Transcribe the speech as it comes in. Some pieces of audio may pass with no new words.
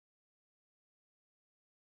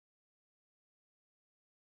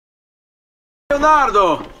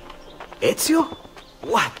Leonardo! Ezio?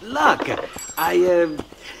 What luck! I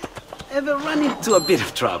have run into a bit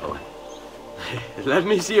of trouble. Let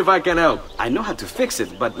me see if I can help. I know how to fix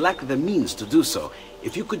it, but lack the means to do so.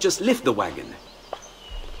 If you could just lift the wagon.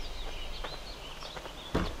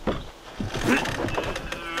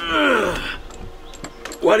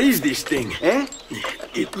 What is this thing? Eh?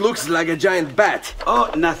 It looks like a giant bat. Oh,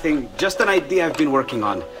 nothing. Just an idea I've been working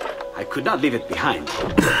on. I could not leave it behind.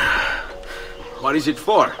 What is it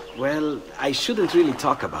for? Well, I shouldn't really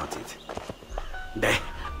talk about it.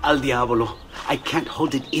 Al diavolo. I can't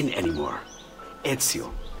hold it in anymore.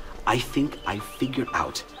 Ezio, I think I figured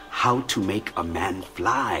out how to make a man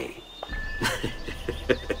fly.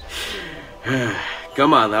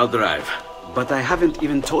 Come on, I'll drive. But I haven't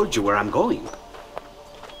even told you where I'm going.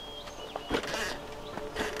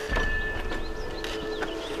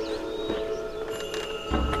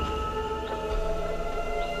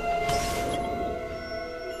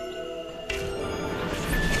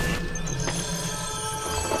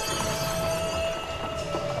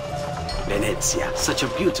 Venezia, such a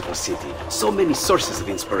beautiful city. So many sources of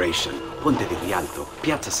inspiration. Ponte di Rialto,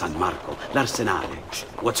 Piazza San Marco, l'Arsenale.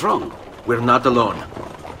 What's wrong? We're not alone.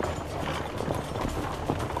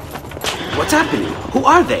 What's happening? Who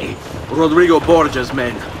are they? Rodrigo Borgia's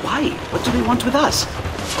men. Why? What do they want with us?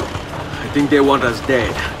 I think they want us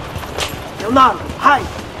dead. Leonardo, hide!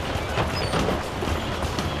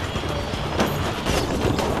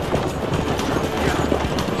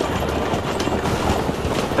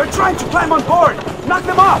 They're trying to climb on board! Knock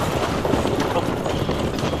them off!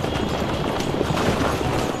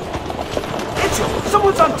 Ezio,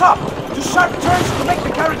 someone's on top! Do sharp turns to make the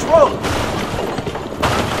carriage roll!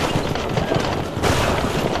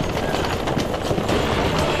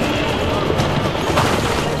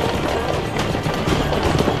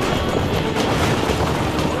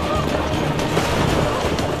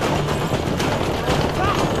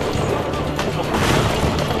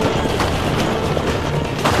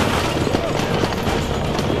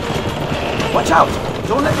 Watch out!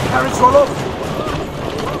 Don't let the carriage roll over!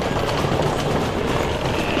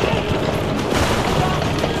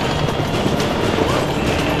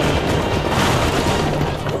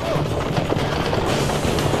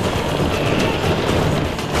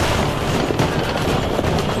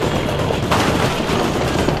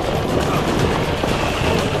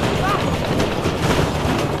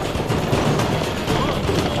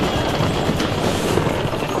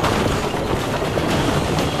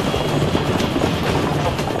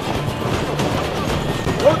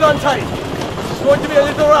 Hold on tight. This is going to be a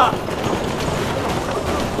little rough.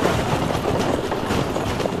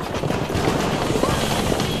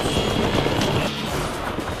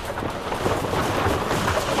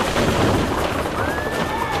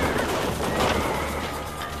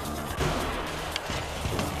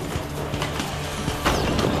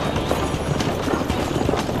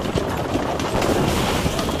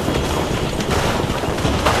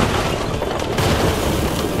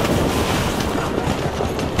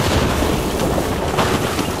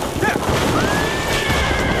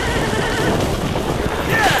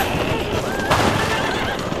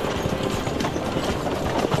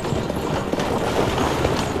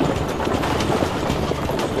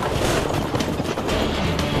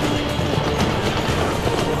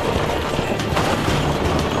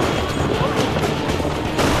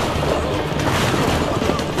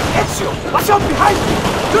 Watch out behind you!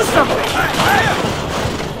 Do something!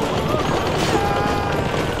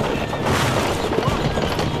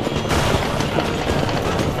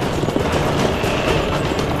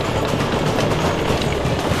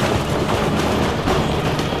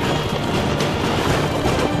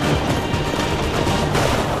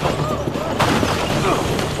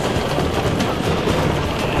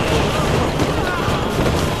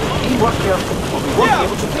 Be more careful, or we won't be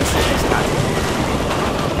able to fix it this time.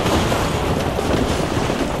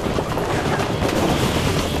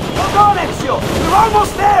 Hold on, Ezio! We're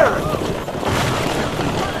almost there!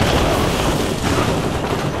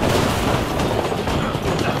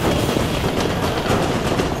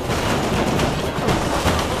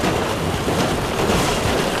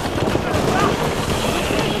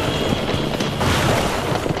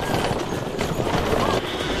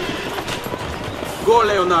 Go,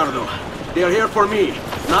 Leonardo. They are here for me,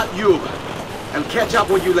 not you. I'll catch up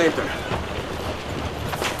with you later.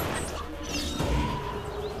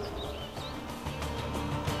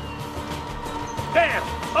 There!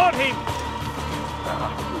 On him!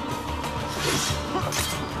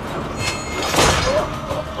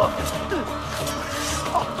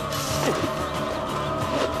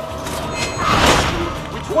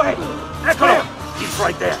 Which way? Eccolo! He's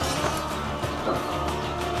right there.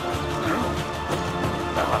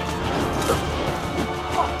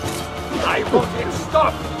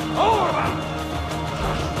 up! Ora!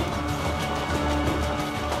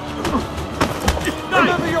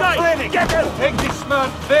 Remember your training! Get him! Take this man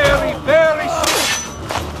very, very seriously!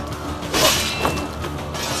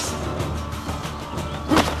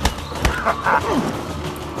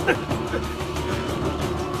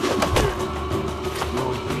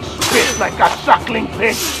 You'll be spit like a suckling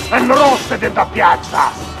pig and roasted in the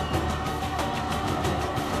piazza!